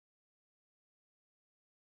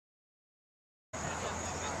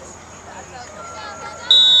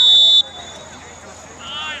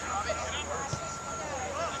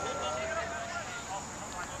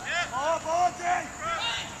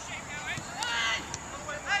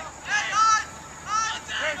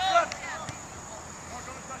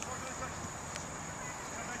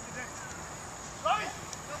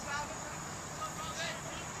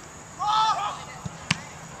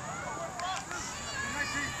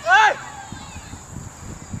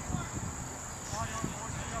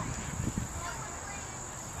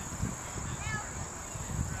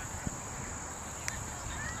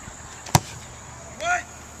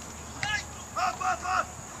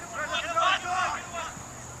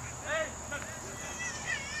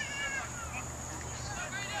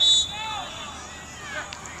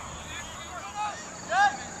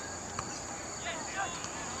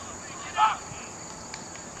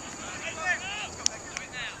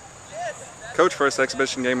Coach, first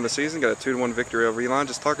exhibition game of the season, got a 2-1 victory over Elon.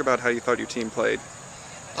 Just talk about how you thought your team played.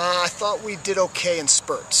 I thought we did okay in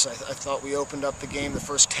spurts. I thought we opened up the game the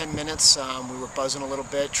first 10 minutes. We were buzzing a little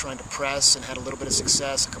bit, trying to press, and had a little bit of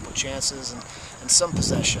success, a couple of chances, and some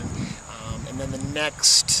possession. And then the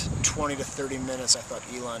next 20 to 30 minutes, I thought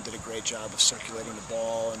Elon did a great job of circulating the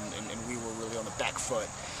ball, and we were really on the back foot.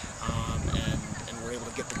 And were able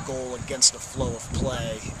to get the goal against the flow of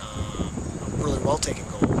play. Really well-taken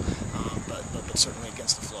goal, but certainly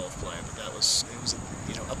against the flow of play. But it was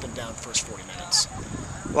a, up and down first 40 minutes.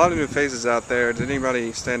 A lot of new faces out there. Did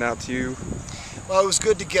anybody stand out to you? Well, it was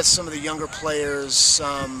good to get some of the younger players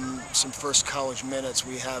some first college minutes.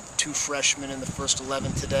 We have 2 freshmen in the first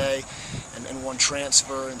 11 today, and 1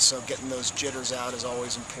 transfer, and so getting those jitters out is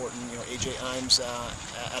always important. AJ Imes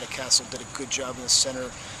out of Castle did a good job in the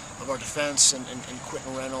center of our defense, and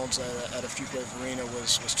Quentin Reynolds at a Fuquay-Varina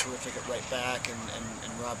was terrific at right back, and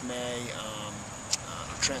Rob May,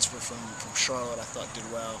 a transfer from Charlotte, I thought did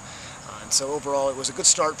well. And so overall, it was a good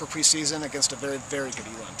start for preseason against a very, very good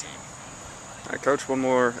Elon team. All right, Coach, one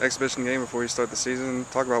more exhibition game before you start the season.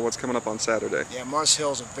 Talk about what's coming up on Saturday. Yeah, Mars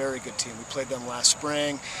Hill's a very good team. We played them last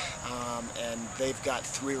spring, and they've got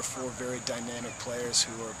 3 or 4 very dynamic players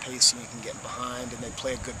who are pacey and can get behind, and they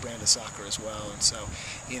play a good brand of soccer as well. And so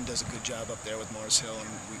Ian does a good job up there with Mars Hill, and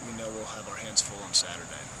we know we'll have our hands full on Saturday.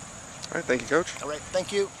 All right, thank you, Coach. All right,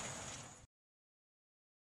 thank you.